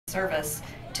service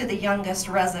to the youngest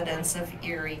residents of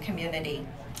Erie community.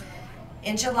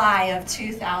 In July of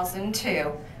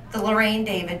 2002, the Lorraine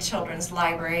David Children's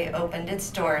Library opened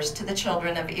its doors to the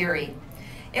children of Erie.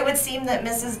 It would seem that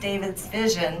Mrs. David's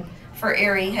vision for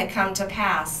Erie had come to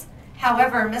pass.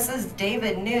 However, Mrs.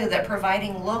 David knew that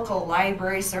providing local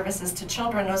library services to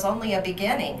children was only a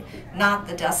beginning, not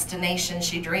the destination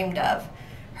she dreamed of.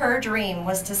 Her dream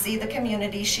was to see the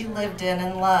community she lived in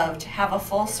and loved have a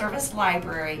full-service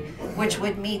library which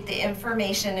would meet the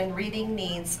information and reading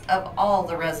needs of all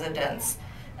the residents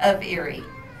of Erie.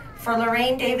 For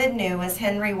Lorraine David knew, as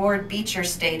Henry Ward Beecher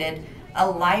stated, a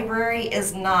library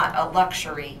is not a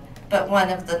luxury, but one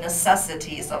of the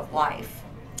necessities of life.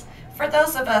 For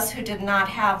those of us who did not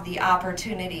have the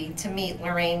opportunity to meet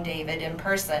Lorraine David in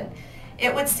person,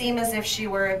 it would seem as if she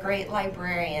were a great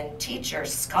librarian, teacher,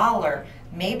 scholar,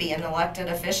 maybe an elected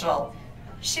official.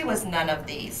 She was none of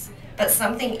these, but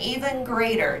something even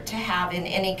greater to have in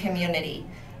any community.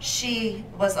 She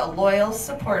was a loyal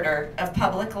supporter of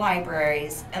public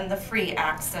libraries and the free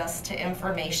access to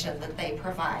information that they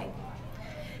provide.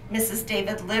 Mrs.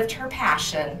 David lived her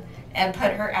passion and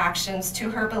put her actions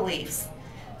to her beliefs.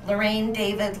 Lorraine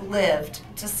David lived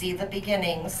to see the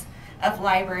beginnings of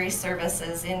library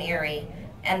services in Erie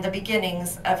and the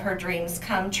beginnings of her dreams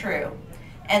come true.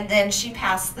 And then she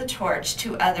passed the torch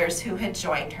to others who had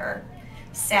joined her.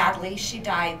 Sadly, she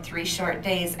died 3 short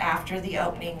days after the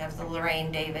opening of the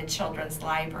Lorraine David Children's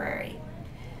Library.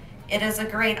 It is a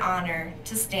great honor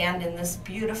to stand in this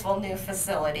beautiful new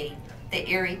facility, the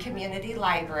Erie Community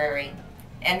Library,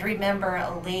 and remember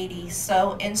a lady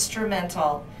so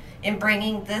instrumental in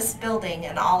bringing this building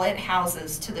and all it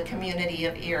houses to the community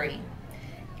of Erie.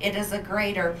 It is a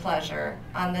greater pleasure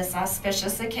on this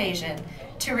auspicious occasion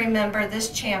to remember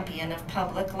this champion of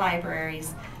public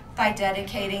libraries by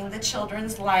dedicating the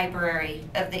Children's Library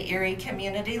of the Erie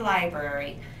Community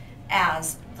Library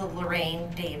as the Lorraine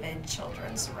David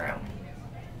Children's Room.